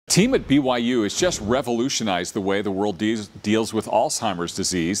Team at BYU has just revolutionized the way the world deals with Alzheimer's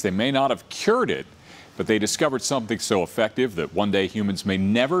disease. They may not have cured it, but they discovered something so effective that one day humans may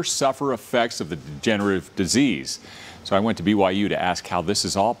never suffer effects of the degenerative disease. So I went to BYU to ask how this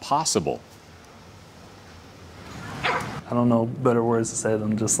is all possible. I don't know better words to say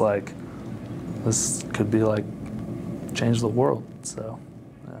than just like, this could be like, change the world, so.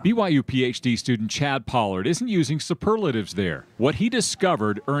 BYU Ph.D. student Chad Pollard isn't using superlatives there. What he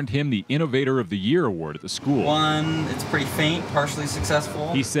discovered earned him the Innovator of the Year award at the school. It's pretty faint, partially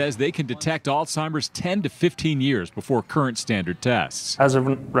successful. He says they can detect Alzheimer's 10 to 15 years before current standard tests. As of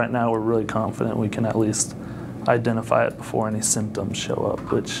right now, we're really confident we can at least identify it before any symptoms show up,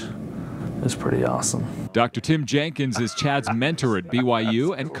 which is pretty awesome. Dr. Tim Jenkins is Chad's mentor at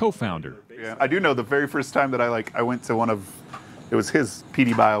BYU and co-founder. Yeah, I do know the very first time that I went to it was his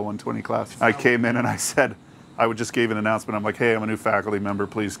PD Bio 120 class. I came in and I said, I just gave an announcement. I'm like, hey, I'm a new faculty member.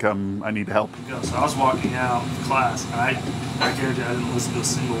 Please come. I need help. So I was walking out of class, and I guarantee I didn't listen to a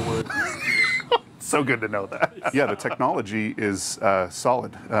single word. So good to know that. Yeah, the technology is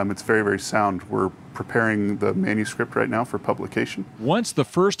solid. It's very, very sound. We're preparing the manuscript right now for publication. Once the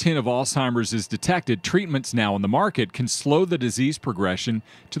first hint of Alzheimer's is detected, treatments now on the market can slow the disease progression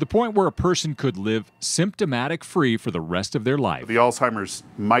to the point where a person could live symptomatic-free for the rest of their life. The Alzheimer's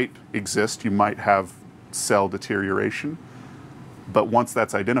might exist. You might have cell deterioration. But once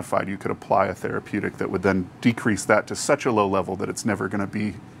that's identified, you could apply a therapeutic that would then decrease that to such a low level that it's never going to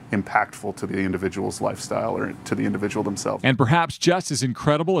be impactful to the individual's lifestyle or to the individual themselves. And perhaps just as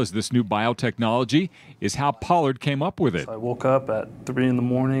incredible as this new biotechnology is how Pollard came up with it. So I woke up at 3 in the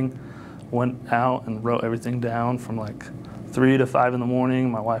morning, went out and wrote everything down from like 3 to 5 in the morning.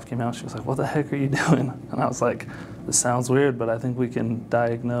 My wife came out, she was like, what the heck are you doing? And I was like, this sounds weird, but I think we can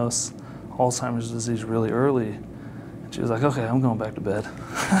diagnose Alzheimer's disease really early. She was like, okay, I'm going back to bed.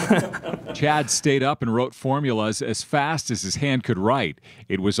 Chad stayed up and wrote formulas as fast as his hand could write.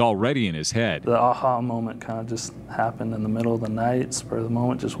 It was already in his head. The aha moment kind of just happened in the middle of the night, spur of the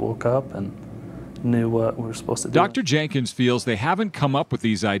moment, just woke up and knew what we were supposed to do. Dr. Jenkins feels they haven't come up with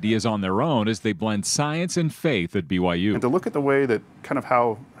these ideas on their own as they blend science and faith at BYU. And to look at the way that kind of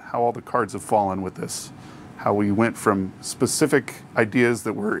how all the cards have fallen with this, how we went from specific ideas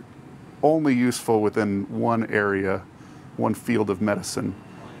that were only useful within one area, one field of medicine,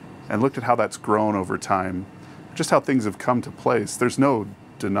 and looked at how that's grown over time, just how things have come to place. There's no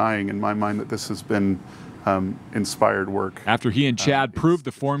denying in my mind that this has been inspired work. After he and Chad proved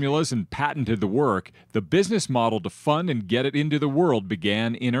the formulas and patented the work, the business model to fund and get it into the world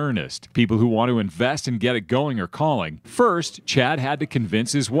began in earnest. People who want to invest and get it going are calling. First, Chad had to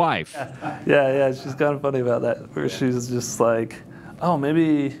convince his wife. Yeah, she's kind of funny about that, where she's just like, oh,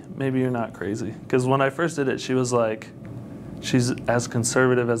 maybe you're not crazy. Because when I first did it, she was like, she's as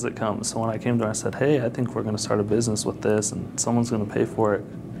conservative as it comes. So when I came to her, I said, hey, I think we're going to start a business with this and someone's going to pay for it.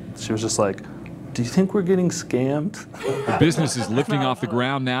 She was just like, do you think we're getting scammed? The business is lifting off the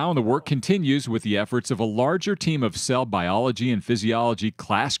ground now, and the work continues with the efforts of a larger team of cell biology and physiology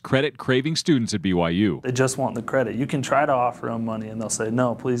class credit craving students at BYU. They just want the credit. You can try to offer them money and they'll say,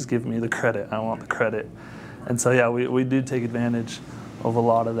 no, please give me the credit. I want the credit. And so, yeah, we do take advantage of a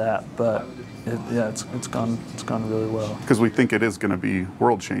lot of that, but it's gone really well. Because we think it is going to be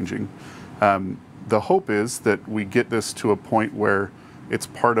world-changing. The hope is that we get this to a point where it's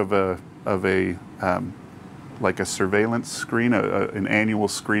part of a surveillance screen, an annual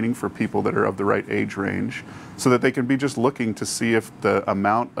screening for people that are of the right age range, so that they can be just looking to see if the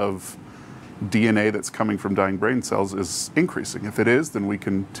amount of DNA that's coming from dying brain cells is increasing. If it is, then we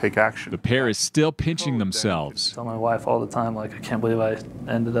can take action. The pair is still pinching themselves. I tell my wife all the time, like, I can't believe I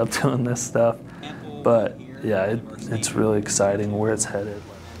ended up doing this stuff. But yeah, it's really exciting where it's headed.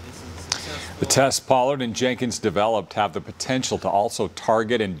 The tests Pollard and Jenkins developed have the potential to also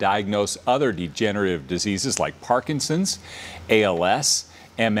target and diagnose other degenerative diseases like Parkinson's, ALS,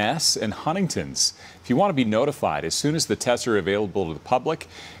 MS, and Huntington's. If you want to be notified as soon as the tests are available to the public,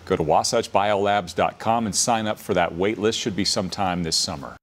 go to wasatchbiolabs.com and sign up for that wait list. Should be sometime this summer.